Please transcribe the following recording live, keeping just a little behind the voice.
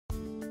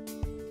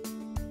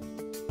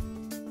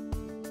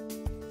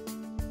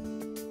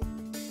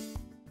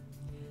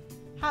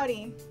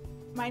Howdy,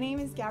 my name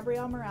is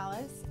Gabriel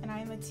Morales and I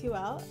am a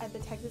 2L at the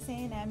Texas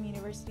A&M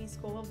University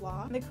School of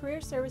Law. The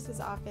Career Services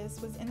Office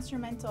was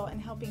instrumental in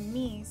helping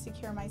me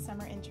secure my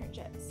summer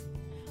internships.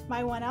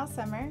 My 1L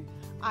summer,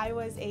 I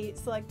was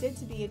selected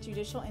to be a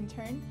judicial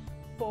intern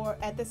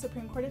at the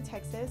Supreme Court of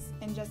Texas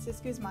in Justice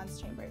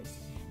Guzman's chambers.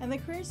 And the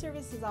Career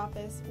Services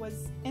Office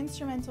was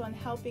instrumental in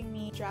helping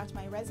me draft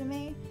my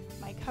resume,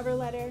 my cover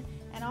letter,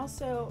 and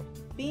also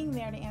being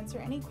there to answer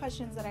any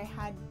questions that I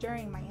had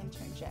during my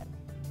internship.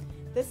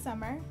 This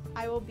summer,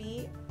 I will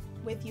be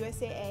with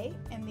USAA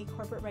in the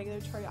Corporate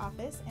Regulatory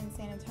Office in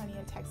San Antonio,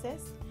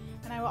 Texas,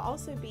 and I will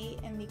also be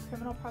in the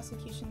Criminal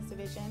Prosecutions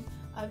Division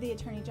of the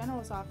Attorney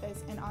General's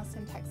Office in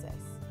Austin, Texas.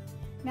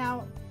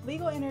 Now,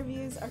 legal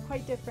interviews are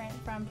quite different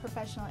from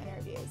professional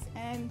interviews,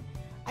 and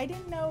I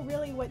didn't know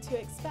really what to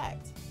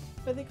expect,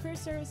 but the Career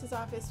Services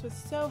Office was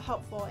so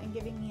helpful in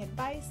giving me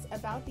advice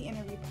about the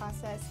interview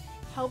process,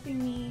 helping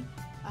me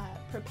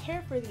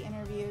prepare for the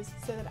interviews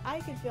so that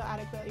I could feel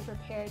adequately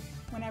prepared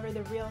whenever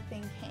the real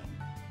thing came.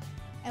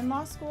 In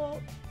law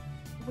school,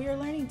 we are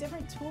learning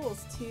different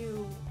tools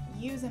to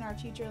use in our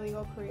future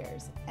legal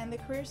careers, and the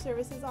Career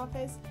Services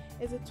Office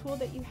is a tool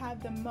that you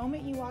have the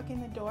moment you walk in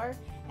the door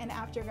and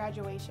after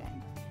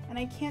graduation. And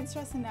I can't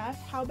stress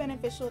enough how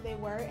beneficial they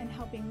were in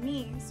helping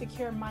me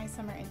secure my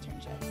summer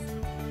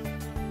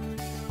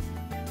internships.